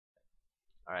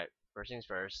Alright, first things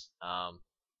first,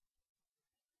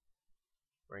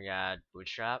 we're gonna add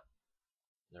Bootstrap,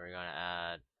 then we're gonna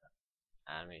add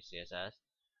animate CSS,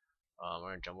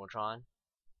 we're in Jumbotron,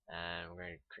 and we're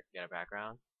gonna get a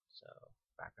background. So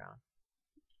background.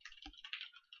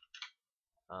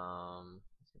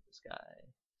 Let's get this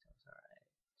guy. Sounds alright.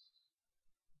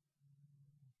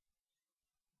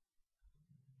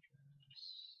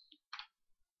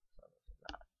 So look at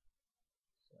that.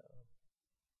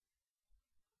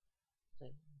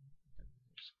 So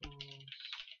schools,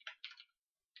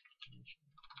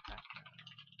 background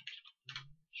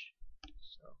image.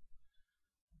 So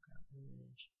background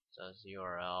image. So it's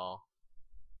URL.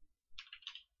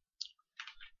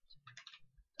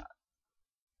 There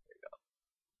you go.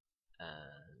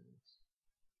 And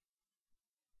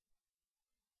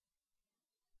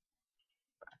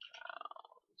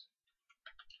background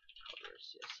color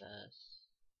CSS.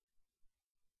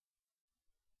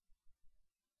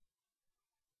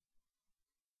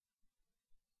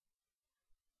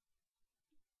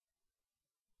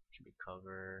 Should be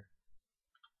cover.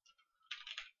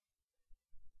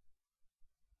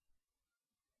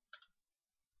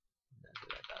 And then do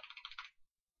like that.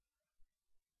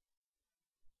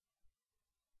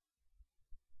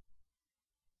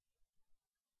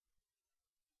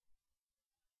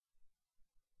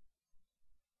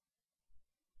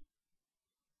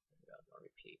 There we go. Don't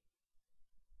repeat.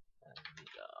 And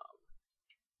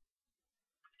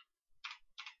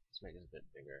let's make this a bit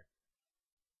bigger.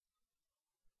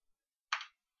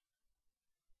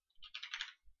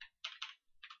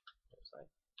 Looks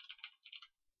like.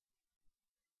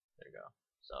 There you go.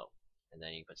 So, and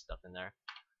then you put stuff in there,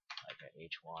 like an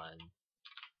H1.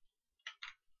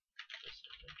 This is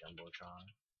the Jumbotron.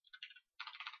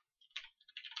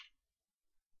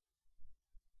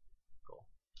 Cool.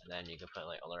 And then you can put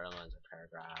like other elements, a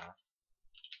paragraph.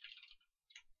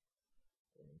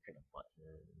 And you create a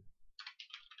button.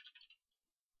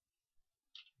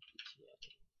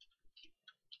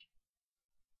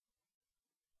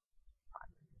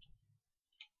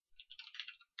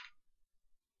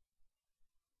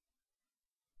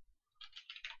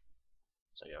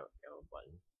 So you have a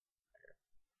button here.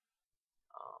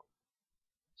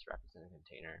 Let's wrap this in a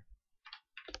container.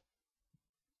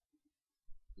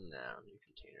 Now new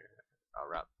container. I'll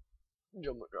wrap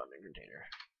Jumbotron in container.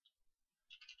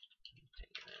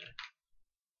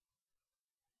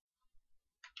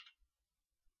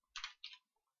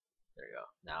 There you go.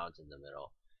 Now it's in the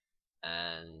middle.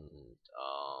 And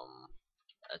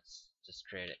let's just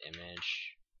create an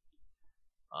image.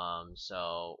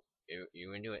 So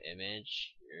you're gonna do an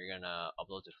image. You're gonna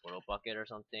upload to photo bucket or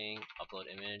something.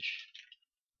 Upload image.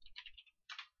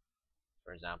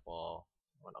 For example,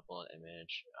 I want to upload an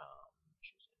image.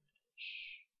 Choose image.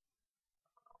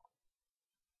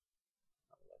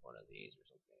 Like one of these or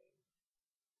something.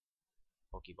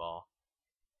 Pokeball.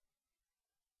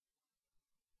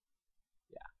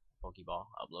 Yeah,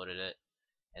 Pokeball. Uploaded it,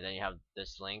 and then you have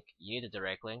this link. You need a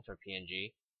direct link for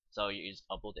PNG. So you just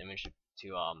upload the image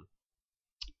to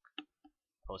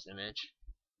post image,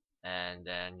 and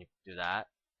then you do that,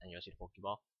 and you'll see the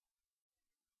Pokeball.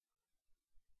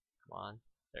 Come on,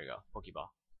 there you go,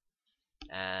 Pokeball.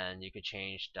 And you could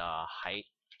change the height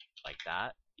like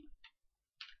that.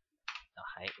 The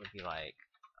height would be like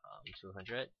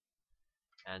 200,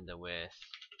 and the width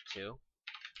 2.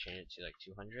 Change it to like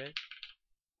 200. 200.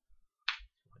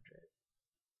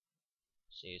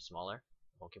 See, it's smaller,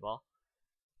 Pokeball,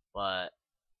 but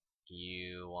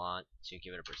you want to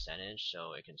give it a percentage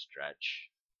so it can stretch.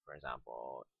 For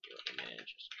example, your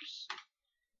image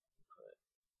put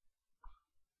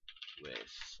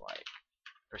with like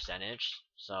percentage,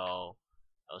 so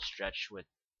it'll stretch with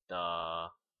the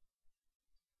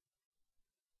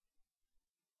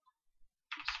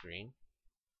screen.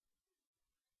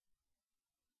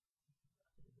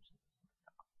 Let's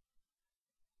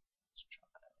try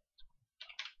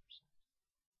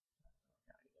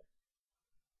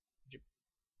 25%.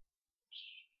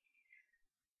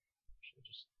 Should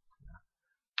just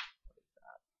like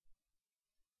that.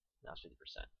 Now it's 50%,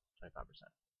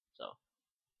 25%. So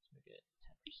let's make it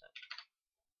 10%.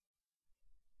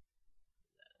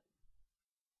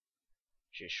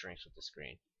 She shrinks with the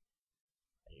screen,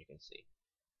 as you can see.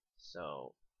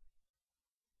 So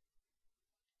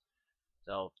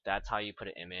that's how you put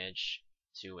an image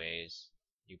 2 ways.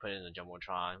 You put it in the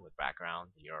Jumbotron with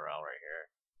background, the URL right here.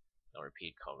 No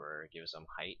repeat, cover, give it some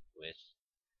height, width,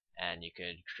 and you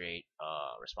could create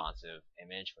a responsive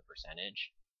image with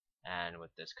percentage and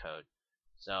with this code.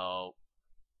 So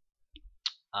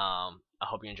I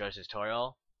hope you enjoyed this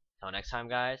tutorial. Till next time,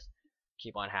 guys,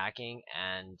 keep on hacking,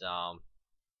 and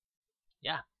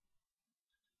yeah,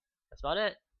 that's about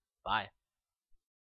it. Bye.